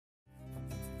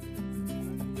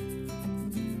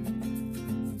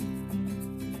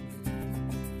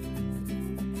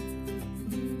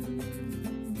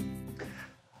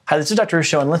Hi, this is Dr.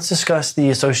 Ruscio, and let's discuss the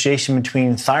association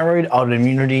between thyroid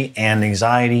autoimmunity and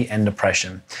anxiety and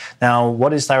depression. Now,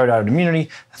 what is thyroid autoimmunity?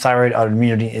 Thyroid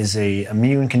autoimmunity is an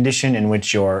immune condition in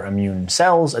which your immune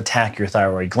cells attack your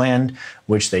thyroid gland,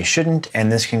 which they shouldn't, and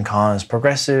this can cause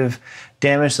progressive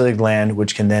damage to the gland,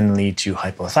 which can then lead to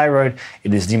hypothyroid.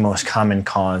 It is the most common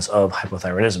cause of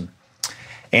hypothyroidism.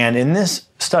 And in this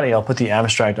study, I'll put the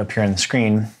abstract up here on the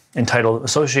screen, entitled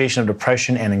Association of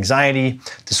Depression and Anxiety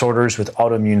Disorders with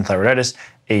Autoimmune Thyroiditis,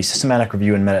 a Systematic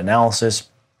Review and Meta-Analysis.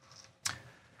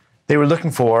 They were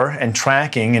looking for and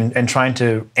tracking and trying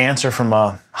to answer from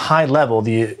a high level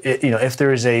if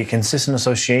there is a consistent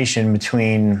association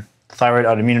between thyroid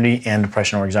autoimmunity and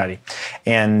depression or anxiety.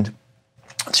 And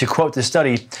to quote this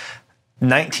study,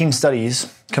 19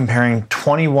 studies comparing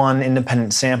 21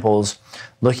 independent samples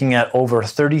looking at over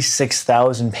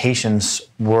 36,000 patients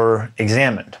were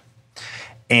examined.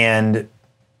 And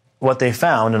what they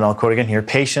found, and I'll quote again here,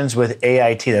 patients with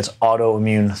AIT, that's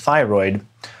autoimmune thyroid,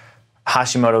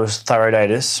 Hashimoto's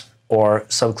thyroiditis, or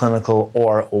subclinical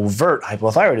or overt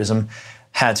hypothyroidism,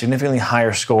 had significantly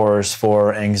higher scores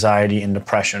for anxiety and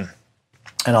depression.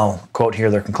 And I'll quote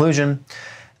here their conclusion.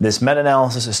 This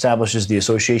meta-analysis establishes the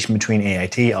association between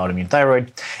AIT, autoimmune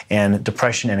thyroid, and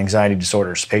depression and anxiety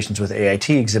disorders. Patients with AIT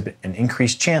exhibit an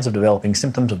increased chance of developing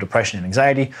symptoms of depression and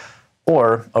anxiety,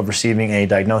 or of receiving a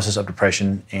diagnosis of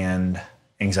depression and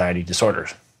anxiety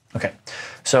disorders. Okay,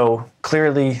 so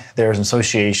clearly there's an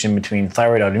association between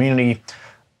thyroid autoimmunity,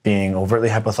 being overtly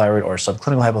hypothyroid or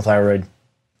subclinical hypothyroid,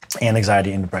 and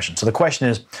anxiety and depression. So the question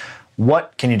is,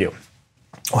 what can you do?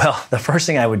 Well, the first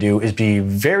thing I would do is be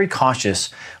very cautious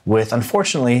with,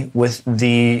 unfortunately, with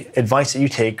the advice that you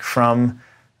take from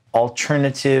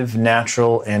alternative,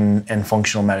 natural, and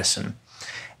functional medicine.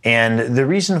 And the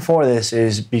reason for this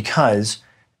is because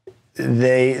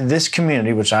this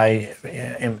community, which I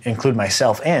include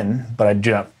myself in, but I do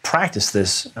not practice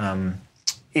this,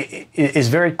 is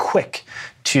very quick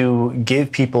to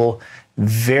give people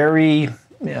very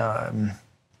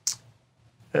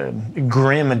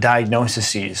grim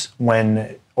diagnoses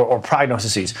or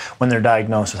prognoses when they're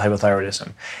diagnosed with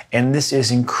hypothyroidism. And this is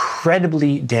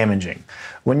incredibly damaging.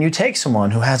 When you take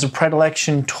someone who has a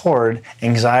predilection toward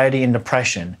anxiety and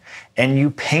depression and you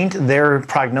paint their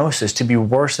prognosis to be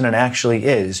worse than it actually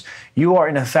is, you are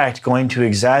in effect going to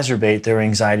exacerbate their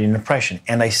anxiety and depression.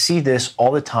 And I see this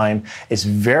all the time. It's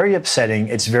very upsetting.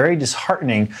 It's very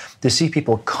disheartening to see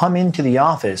people come into the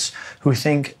office who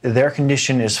think their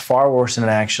condition is far worse than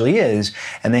it actually is,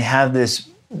 and they have this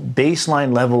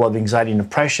baseline level of anxiety and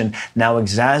depression now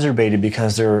exacerbated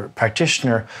because their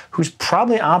practitioner, who's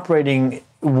probably operating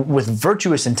with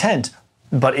virtuous intent,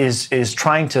 but is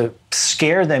trying to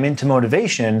scare them into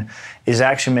motivation, is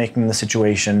actually making the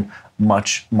situation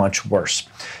much, much worse.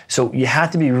 So you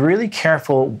have to be really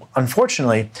careful,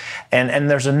 unfortunately. And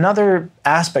there's another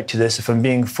aspect to this, if I'm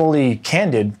being fully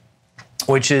candid,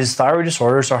 which is thyroid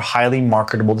disorders are highly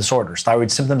marketable disorders.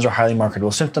 Thyroid symptoms are highly marketable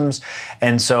symptoms.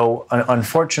 And so,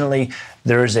 unfortunately,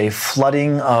 there is a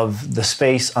flooding of the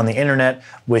space on the internet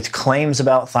with claims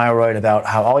about thyroid, about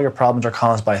how all your problems are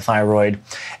caused by thyroid.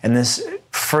 And this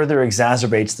further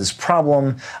exacerbates this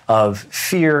problem of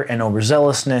fear and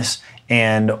overzealousness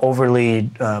and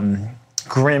overly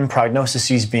grim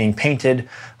prognoses being painted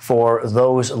for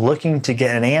those looking to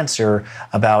get an answer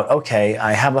about, okay,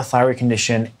 I have a thyroid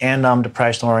condition and I'm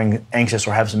depressed or anxious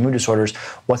or have some mood disorders.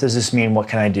 What does this mean? What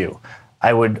can I do?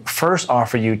 I would first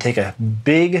offer you take a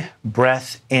big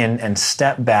breath in and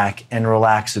step back and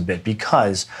relax a bit,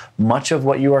 because much of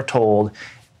what you are told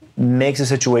makes the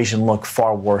situation look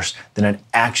far worse than it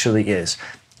actually is.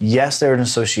 Yes, there's an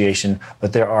association,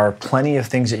 but there are plenty of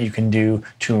things that you can do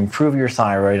to improve your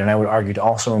thyroid, and I would argue to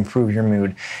also improve your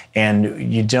mood.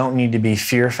 And you don't need to be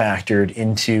fear-factored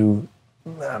into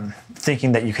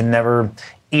thinking that you can never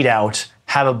eat out,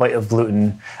 have a bite of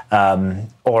gluten,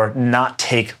 or not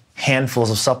take handfuls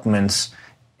of supplements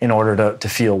in order to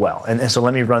feel well. And so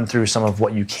let me run through some of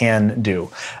what you can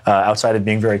do outside of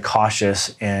being very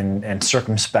cautious and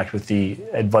circumspect with the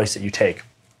advice that you take.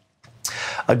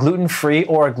 A gluten-free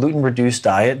or a gluten-reduced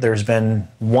diet, there's been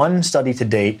one study to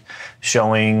date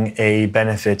showing a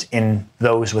benefit in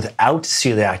those without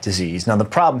celiac disease. Now, the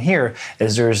problem here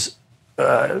is there's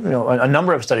a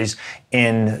number of studies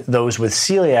in those with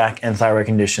celiac and thyroid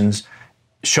conditions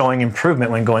showing improvement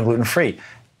when going gluten-free.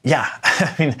 Yeah,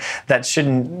 I mean, that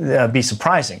shouldn't be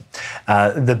surprising.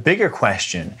 The bigger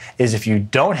question is if you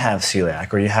don't have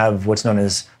celiac or you have what's known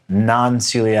as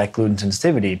non-celiac gluten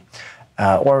sensitivity,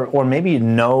 or maybe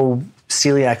no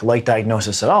celiac-like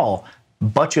diagnosis at all,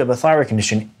 but you have a thyroid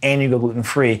condition and you go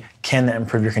gluten-free, can that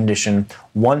improve your condition?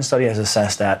 One study has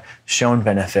assessed that, shown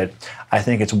benefit. I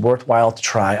think it's worthwhile to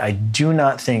try. I do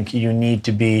not think you need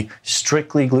to be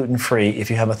strictly gluten-free if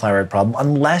you have a thyroid problem,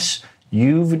 unless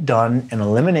you've done an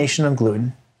elimination of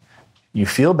gluten, you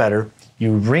feel better,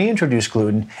 you reintroduce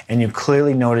gluten, and you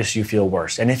clearly notice you feel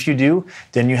worse. And if you do,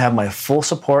 then you have my full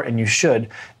support, and you should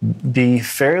be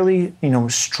fairly,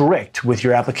 strict with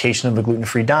your application of a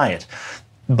gluten-free diet.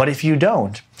 But if you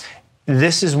don't,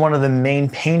 this is one of the main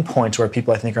pain points where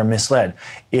people, I think, are misled.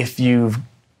 If you've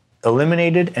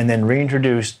eliminated and then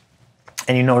reintroduced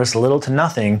and you notice little to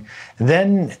nothing,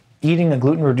 then eating a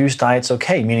gluten-reduced diet is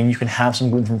okay, meaning you can have some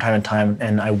gluten from time to time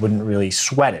and I wouldn't really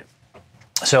sweat it.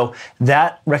 So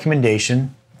that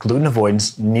recommendation, gluten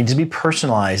avoidance, needs to be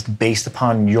personalized based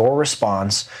upon your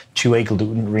response to a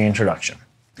gluten reintroduction.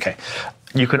 Okay.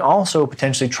 You can also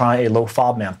potentially try a low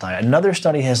FODMAP diet. Another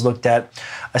study has looked at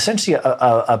essentially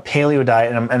a paleo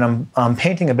diet, and I'm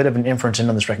painting a bit of an inference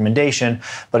into this recommendation,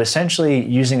 but essentially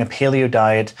using a paleo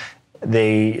diet,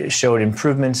 they showed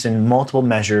improvements in multiple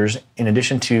measures in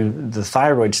addition to the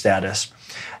thyroid status.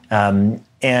 And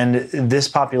this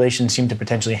population seemed to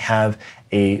potentially have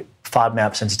a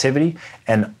FODMAP sensitivity,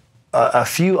 and a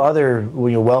few other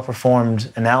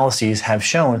well-performed analyses have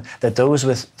shown that those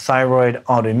with thyroid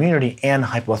autoimmunity and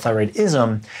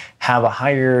hypothyroidism have a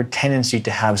higher tendency to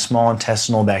have small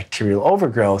intestinal bacterial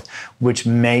overgrowth, which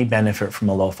may benefit from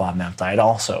a low FODMAP diet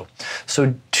also.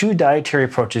 So 2 dietary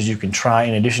approaches you can try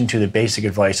in addition to the basic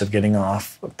advice of getting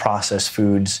off processed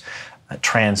foods,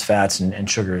 trans fats and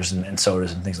sugars and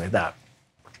sodas and things like that.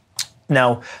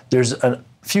 Now, there's a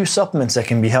few supplements that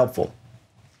can be helpful.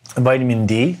 Vitamin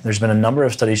D, there's been a number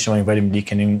of studies showing vitamin D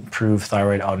can improve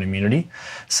thyroid autoimmunity.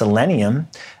 Selenium,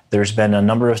 there's been a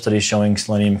number of studies showing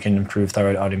selenium can improve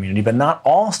thyroid autoimmunity, but not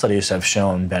all studies have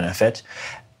shown benefit.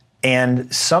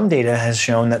 And some data has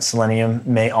shown that selenium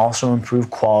may also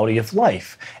improve quality of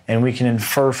life. And we can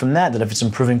infer from that if it's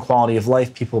improving quality of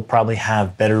life, people probably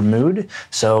have better mood.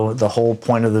 So the whole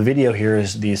point of the video here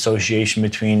is the association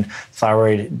between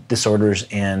thyroid disorders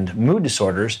and mood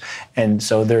disorders. And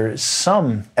so there's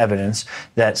some evidence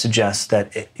that suggests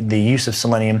that the use of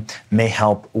selenium may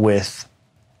help with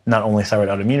not only thyroid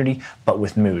autoimmunity, but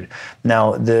with mood.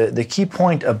 Now, the key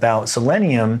point about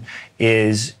selenium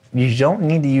is you don't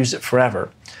need to use it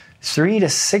forever. 3 to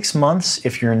 6 months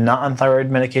if you're not on thyroid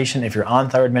medication. If you're on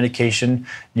thyroid medication,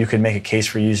 you could make a case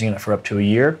for using it for up to a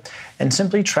year. And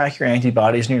simply track your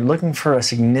antibodies, and you're looking for a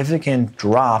significant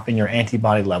drop in your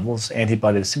antibody levels.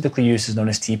 Antibody that's typically used is known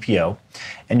as TPO.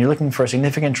 And you're looking for a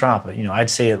significant drop. I'd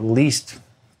say at least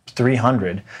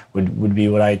 300 would be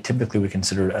what I typically would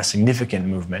consider a significant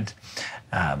movement.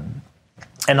 And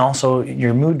also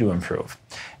your mood to improve.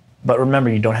 But remember,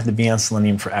 you don't have to be on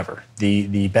selenium forever.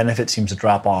 The benefit seems to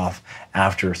drop off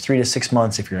after 3 to 6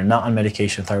 months if you're not on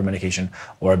medication, thyroid medication,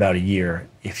 or about a year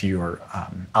if you're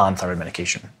on thyroid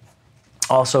medication.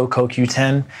 Also,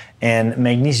 CoQ10 and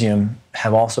magnesium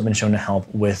have also been shown to help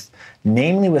with,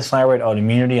 namely with thyroid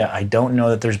autoimmunity. I don't know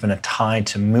that there's been a tie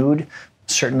to mood.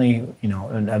 Certainly, I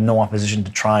have no opposition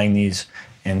to trying these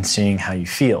and seeing how you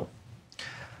feel.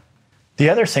 The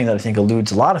other thing that I think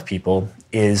eludes a lot of people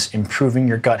is improving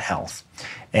your gut health.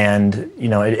 And,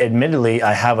 admittedly,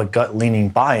 I have a gut-leaning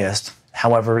bias.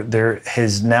 However, there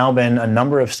has now been a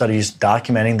number of studies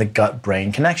documenting the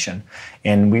gut-brain connection.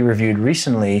 And we reviewed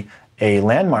recently a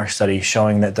landmark study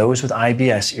showing that those with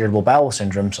IBS, irritable bowel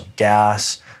syndrome, so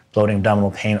gas, bloating,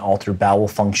 abdominal pain, altered bowel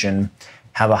function,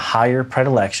 have a higher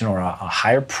predilection or a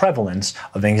higher prevalence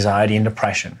of anxiety and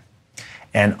depression.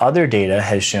 And other data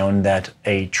has shown that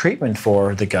a treatment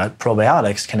for the gut,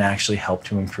 probiotics, can actually help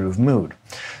to improve mood.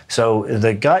 So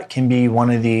the gut can be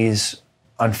one of these,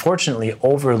 unfortunately,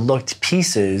 overlooked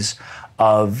pieces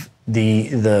of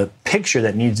the picture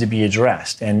that needs to be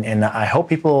addressed. And I hope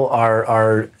people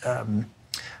are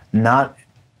not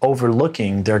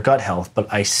overlooking their gut health, but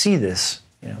I see this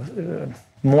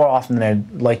more often than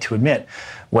I'd like to admit,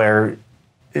 where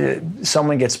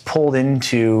someone gets pulled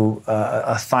into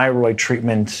a thyroid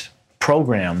treatment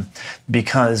program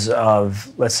because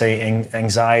of, let's say,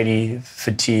 anxiety,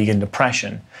 fatigue, and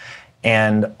depression.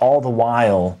 And all the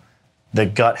while, the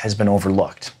gut has been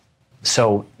overlooked.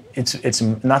 So it's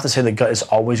not to say the gut is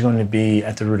always going to be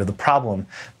at the root of the problem,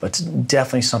 but it's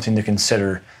definitely something to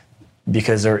consider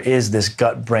because there is this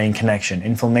gut-brain connection.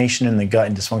 Inflammation in the gut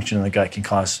and dysfunction in the gut can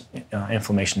cause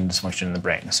inflammation and dysfunction in the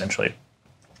brain, essentially.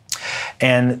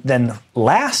 And then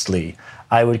lastly,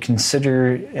 I would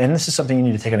consider, and this is something you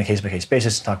need to take on a case-by-case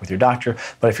basis and talk with your doctor,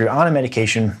 but if you're on a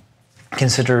medication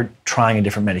consider trying a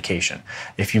different medication.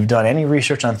 If you've done any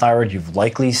research on thyroid, you've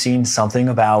likely seen something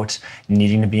about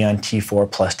needing to be on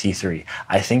T4 plus T3.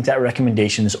 I think that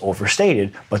recommendation is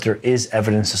overstated, but there is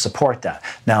evidence to support that.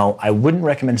 Now, I wouldn't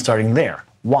recommend starting there.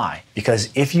 Why? Because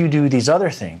if you do these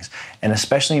other things, and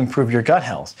especially improve your gut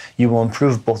health, you will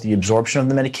improve both the absorption of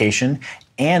the medication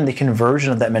and the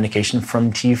conversion of that medication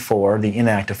from T4, the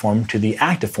inactive form, to the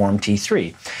active form,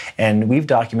 T3. And we've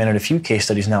documented a few case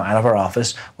studies now out of our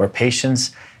office where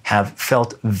patients have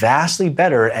felt vastly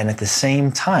better and at the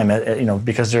same time,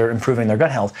 because they're improving their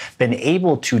gut health, been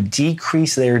able to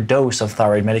decrease their dose of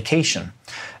thyroid medication.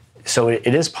 So it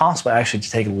is possible actually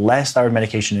to take less thyroid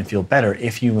medication and feel better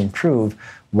if you improve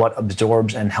what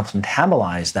absorbs and helps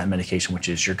metabolize that medication, which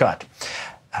is your gut.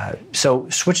 So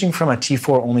switching from a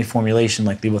T4 only formulation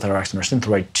like levothyroxine or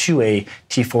Synthroid to a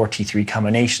T4, T3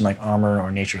 combination like Armour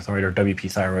or Nature Thyroid or WP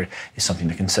Thyroid is something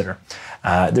to consider.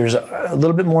 There's a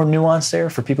little bit more nuance there.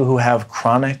 For people who have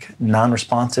chronic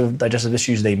non-responsive digestive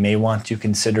issues, they may want to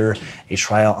consider a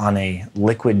trial on a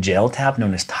liquid gel tab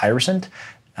known as Tyrosint.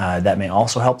 That may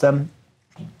also help them.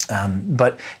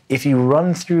 But if you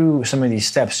run through some of these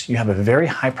steps, you have a very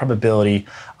high probability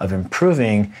of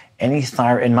improving any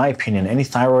thyroid, in my opinion, any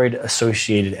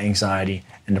thyroid-associated anxiety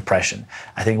and depression.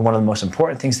 I think one of the most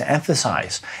important things to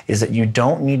emphasize is that you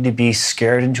don't need to be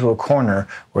scared into a corner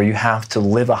where you have to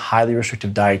live a highly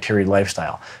restrictive dietary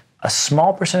lifestyle. A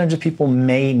small percentage of people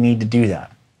may need to do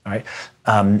that. All right.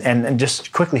 And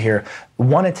just quickly here,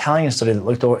 one Italian study that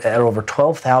looked at over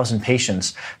 12,000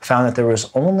 patients found that there was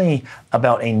only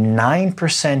about a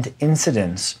 9%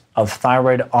 incidence of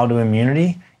thyroid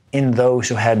autoimmunity in those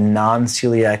who had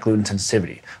non-celiac gluten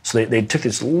sensitivity. So they took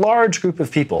this large group of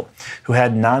people who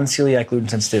had non-celiac gluten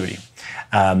sensitivity,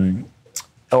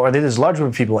 or this large group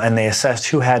of people, and they assessed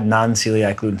who had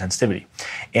non-celiac gluten sensitivity.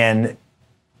 And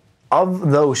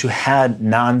of those who had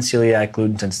non-celiac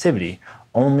gluten sensitivity,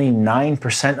 only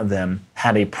 9% of them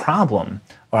had a problem,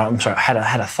 or had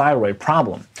a thyroid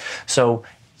problem. So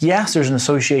yes, there's an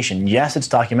association. Yes, it's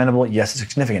documentable. Yes, it's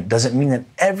significant. Doesn't mean that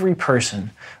every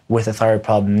person with a thyroid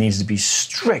problem needs to be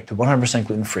strict 100%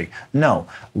 gluten-free. No.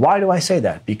 Why do I say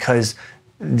that? Because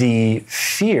the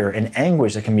fear and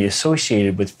anguish that can be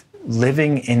associated with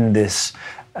living in this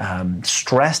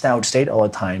stressed out state all the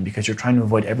time because you're trying to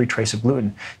avoid every trace of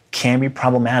gluten can be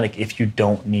problematic if you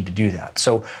don't need to do that.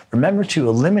 So remember to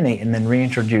eliminate and then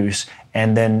reintroduce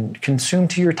and then consume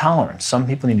to your tolerance. Some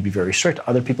people need to be very strict,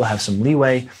 other people have some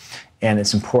leeway, and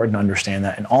it's important to understand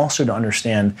that, and also to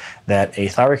understand that a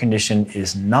thyroid condition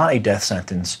is not a death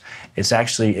sentence. It's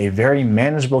actually a very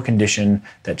manageable condition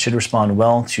that should respond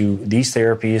well to these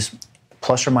therapies,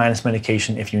 plus or minus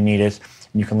medication if you need it.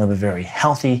 And you can live a very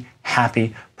healthy,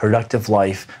 happy, productive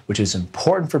life, which is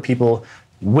important for people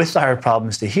with thyroid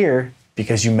problems to hear,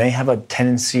 because you may have a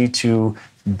tendency to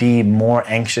be more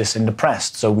anxious and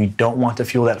depressed. So we don't want to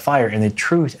fuel that fire. And the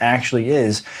truth actually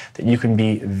is that you can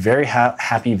be very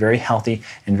happy, very healthy,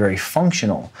 and very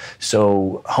functional.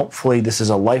 So hopefully this is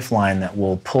a lifeline that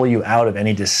will pull you out of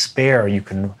any despair you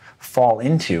can fall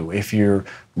into if you're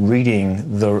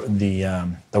reading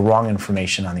the wrong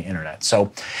information on the internet.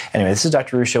 So anyway, this is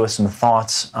Dr. Ruscio with some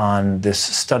thoughts on this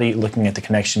study looking at the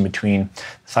connection between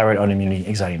thyroid autoimmunity,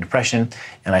 anxiety, and depression.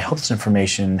 And I hope this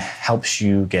information helps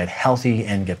you get healthy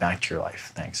and get back to your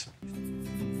life. Thanks.